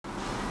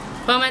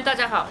朋友们，大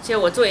家好！今天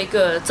我做一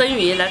个蒸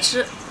鱼来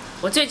吃。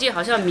我最近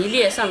好像迷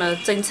恋上了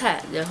蒸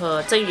菜，然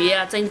后蒸鱼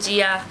啊、蒸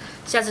鸡啊，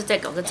下次再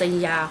搞个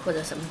蒸鸭或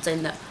者什么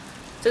蒸的。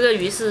这个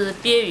鱼是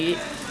鳖鱼，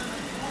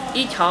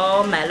一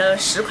条买了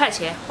10块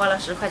钱，花了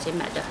10块钱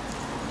买的。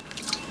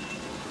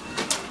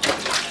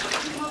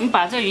我们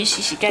把这鱼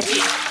洗干净。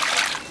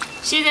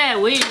现在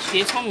我也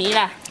学聪明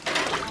了，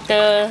都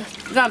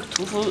让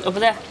屠夫不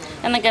是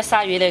让那个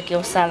杀鱼的给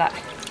我杀了，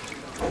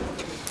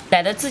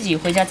懒得自己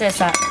回家再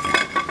杀。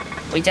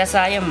 回家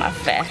杀又麻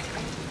烦，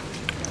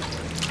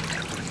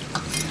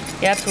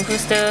人家屠夫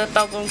的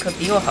刀工可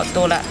比我好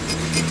多了。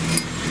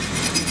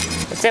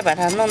我再把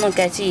它弄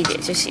干净一点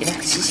就行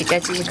了，洗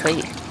干净就可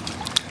以，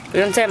不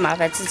用再麻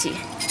烦自己。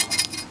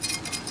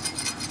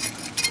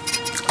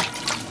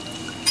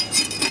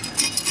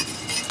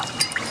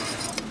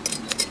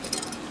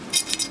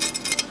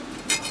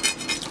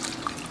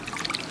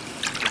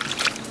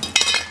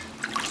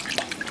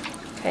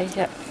看一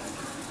下。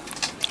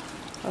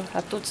 它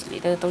肚子里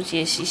的东西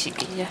也洗一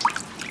下。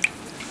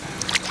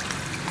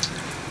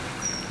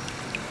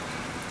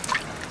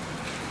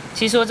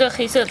其实说这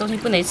黑色的东西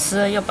不能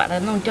吃，要把它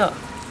弄掉。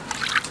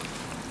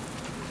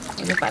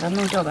我就把它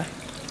弄掉吧。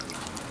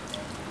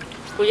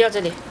不要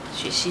这里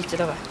血稀，知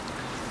道吧？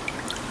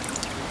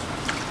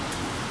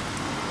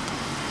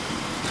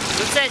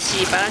我们再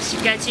洗，把它洗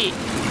干净。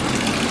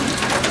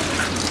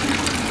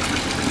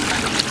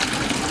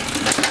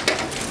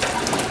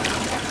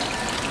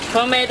 朋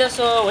友们都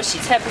说我洗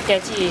菜不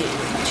干净，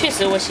确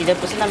实我洗的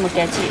不是那么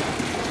干净。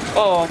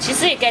哦，其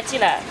实也干净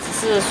了，只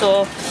是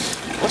说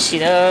我洗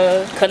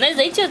的可能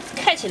人就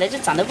看起来就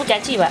长得不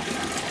干净吧，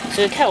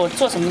所以看我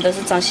做什么都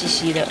是脏兮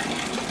兮的。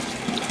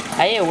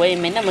还有我也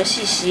没那么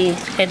细心，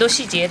很多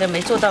细节都没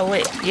做到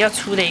位，比较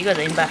粗的一个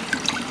人吧，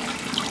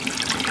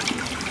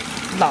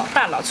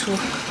大老粗，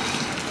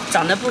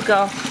长得不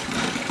高，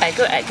矮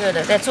个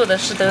的，但做的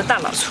事都是大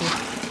老粗。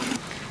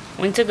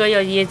我们这个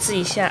要腌制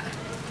一下。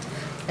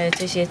 还有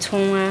这些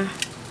葱啊，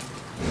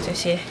这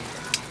些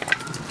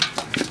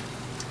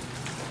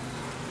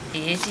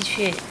腌进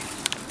去，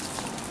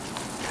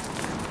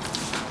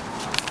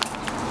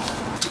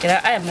给它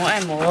按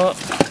摩，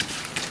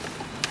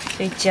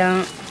这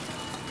姜，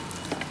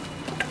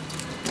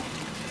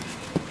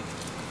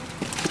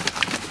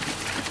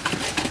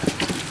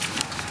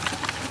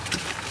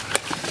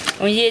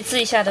我们腌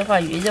制一下的话，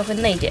鱼肉会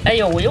嫩一点。哎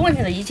呦，我又忘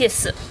记了一件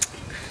事，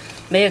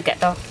没有改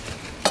刀。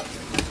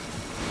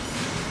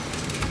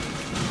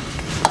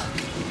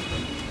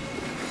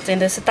 真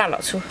的是大老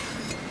粗，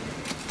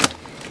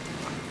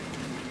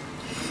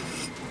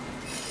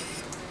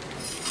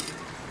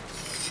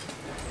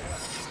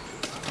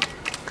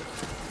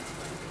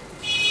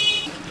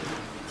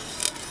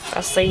把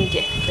它深一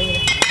点可以了，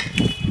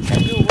才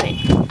入味。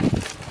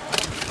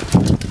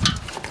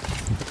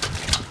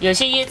有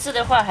些腌制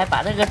的话，还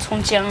把那个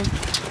葱姜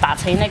打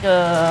成那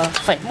个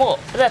粉末，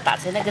不是打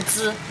成那个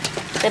汁，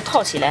再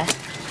泡起来，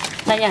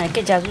那样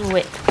更加入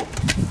味。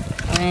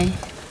我们。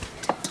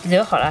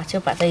 揉好了，就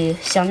把这些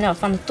香料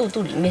放到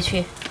肚里面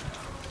去。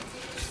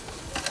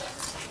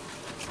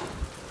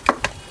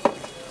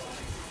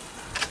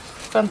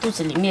放肚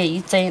子里面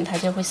一蒸，它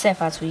就会散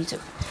发出一种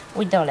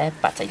味道来，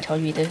把整条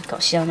鱼都搞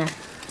香了。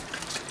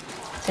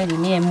在里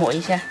面抹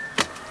一下，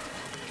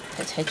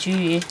才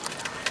均匀。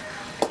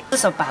至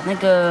少把那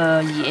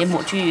个盐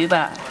抹均匀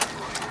吧。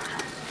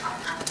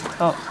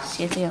好，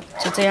先这样，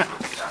就这样，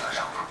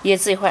腌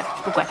制一会儿，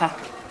不管它。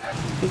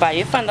你把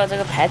鱼放到这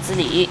个盘子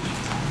里。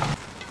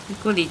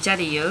 锅里加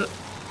点油，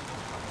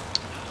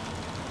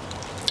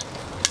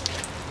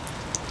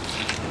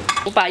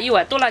我把1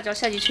碗剁辣椒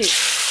下进去，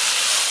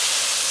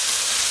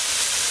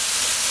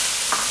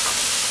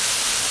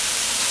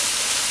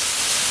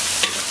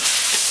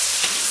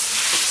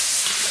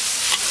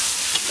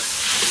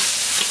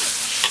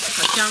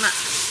好香了，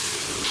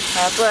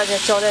把剁辣椒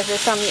浇在这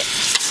上面。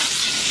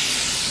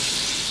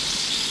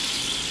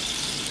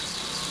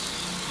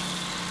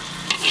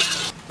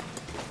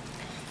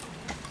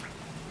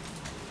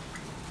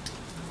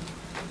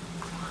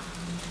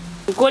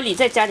 锅里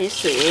再加点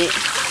水，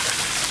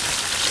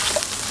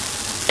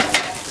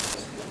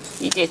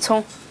一点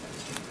葱，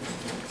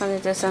放在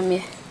这上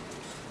面，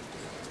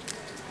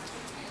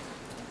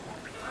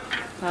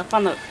把它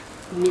放到里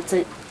面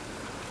蒸。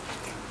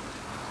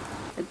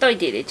倒一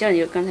点点酱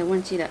油，刚才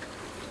忘记了，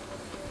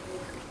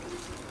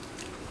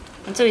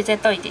这里再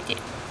倒一点点。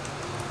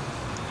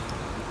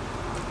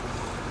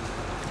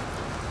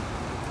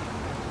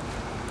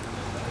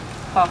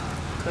好，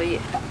可以。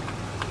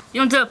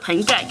用这个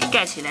盆盖给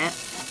盖起来。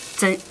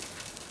 蒸，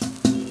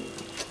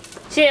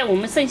现在我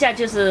们剩下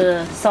就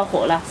是烧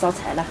火了、烧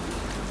柴了，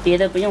别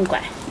的不用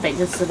管，等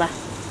着吃吧。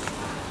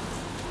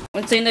我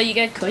们蒸的应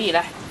该可以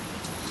了，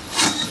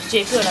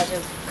这个了就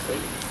可以。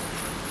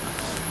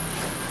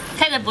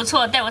看着不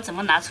错，但我怎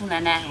么拿出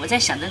来呢？我在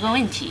想这个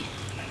问题，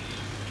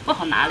不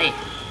好拿嘞。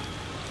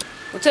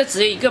我这只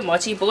有一个毛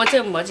巾，不过这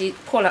个毛巾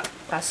破了，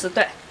把它撕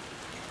断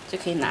就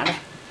可以拿了。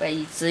万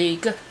一只有一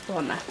个，不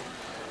好拿。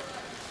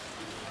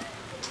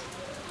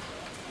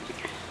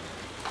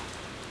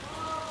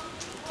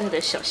这个得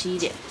小心一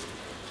点。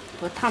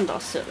都烫到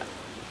手了。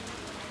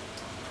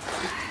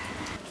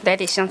来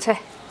点香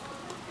菜，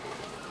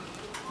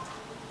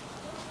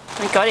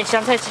你搞点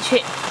香菜鸡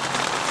翅。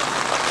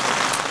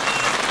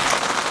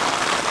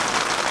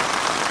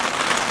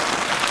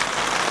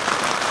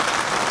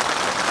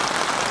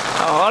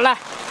好了。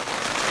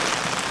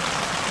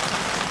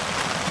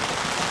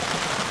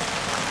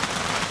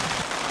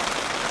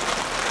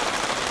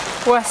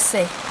 哇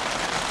塞，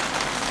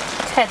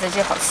看着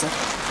就好吃，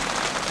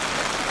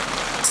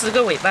吃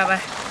个尾巴吧。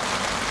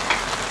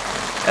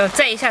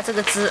蘸一下这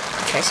个汁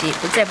才行，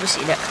不蘸不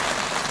行的。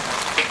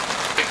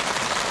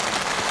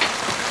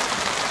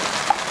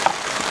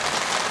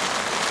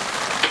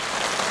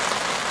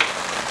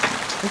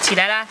你起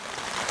来啦！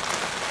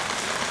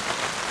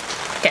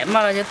感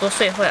冒了就多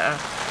睡会儿啊，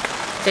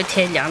这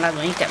天凉了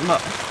容易感冒。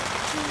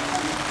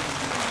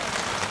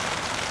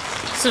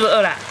是不是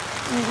饿了？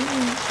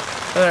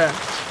饿了。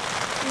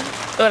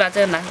 饿了，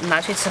这拿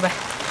去吃吧。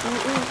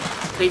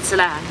可以吃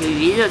了，有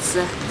鱼肉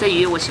吃。这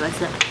鱼我喜欢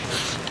吃。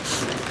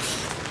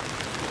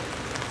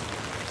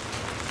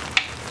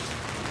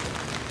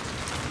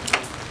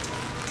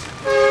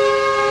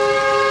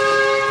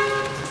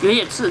有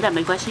点刺，但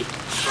没关系。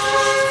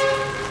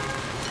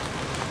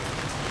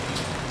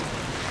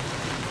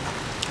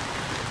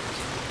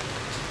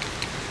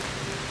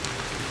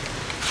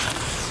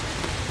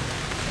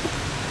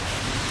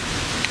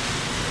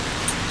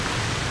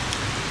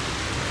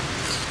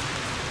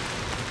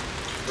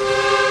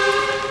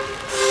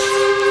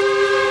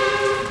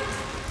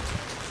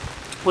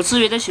我吃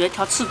鱼都喜欢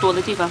挑刺多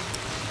的地方。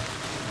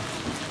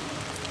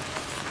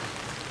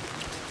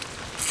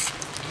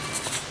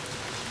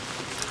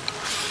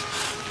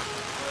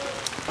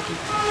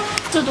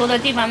刺多的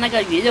地方那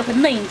个鱼肉会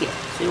嫩一点，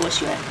所以我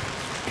喜欢。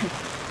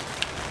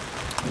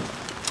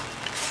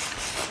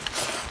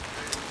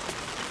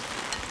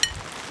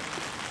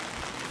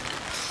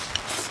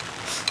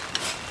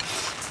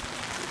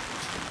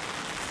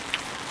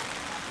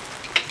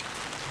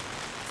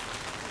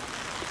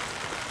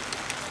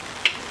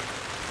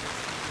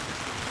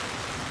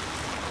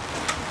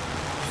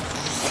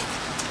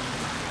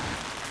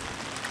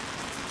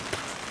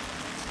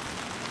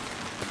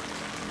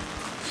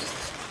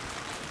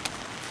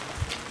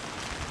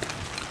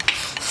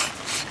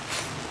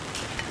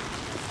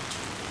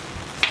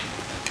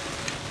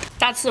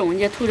大刺我们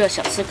就吐掉，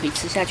小刺可以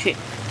吃下去，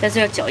但是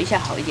要嚼一下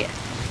好一点。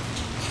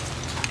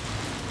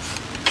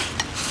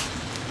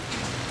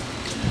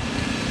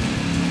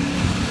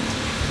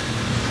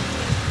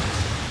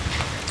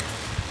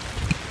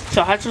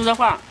小孩吃的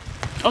话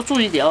要注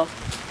意点哦，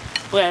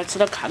不然吃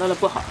到卡到了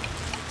不好。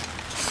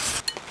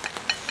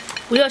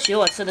不要学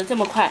我吃的这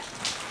么快，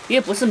因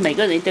为不是每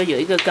个人都有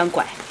一个钢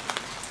管。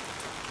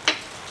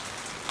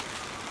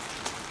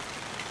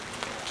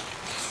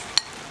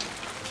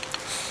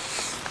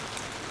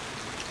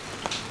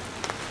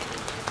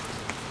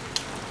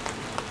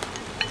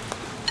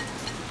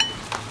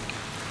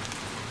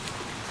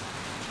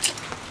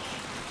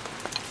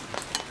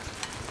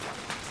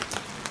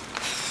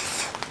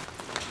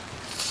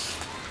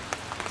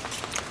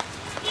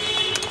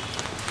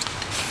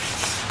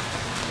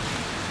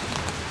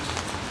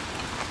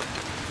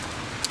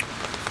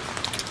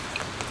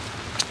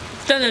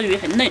 这个鱼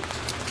很嫩，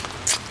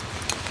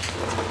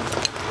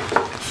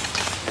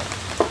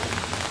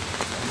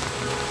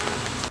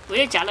我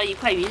又夹了一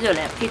块鱼肉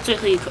来配最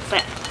后一口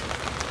饭，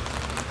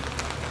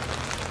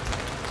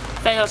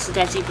饭要吃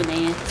干净，不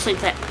能剩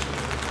饭。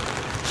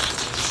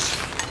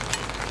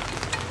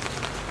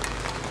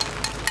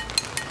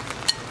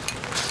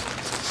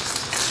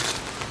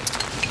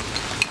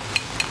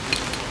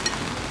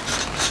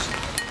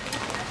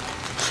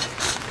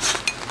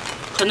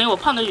可能我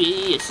胖的原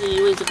因也是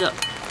因为这个。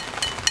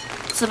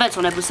 吃饭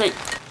从来不剩，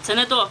盛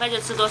了多少饭就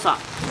吃多少，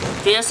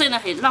觉得剩了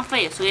很浪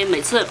费，所以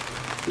每次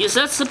有时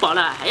候吃饱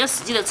了还要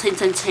使劲的撑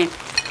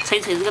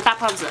这个大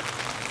胖子。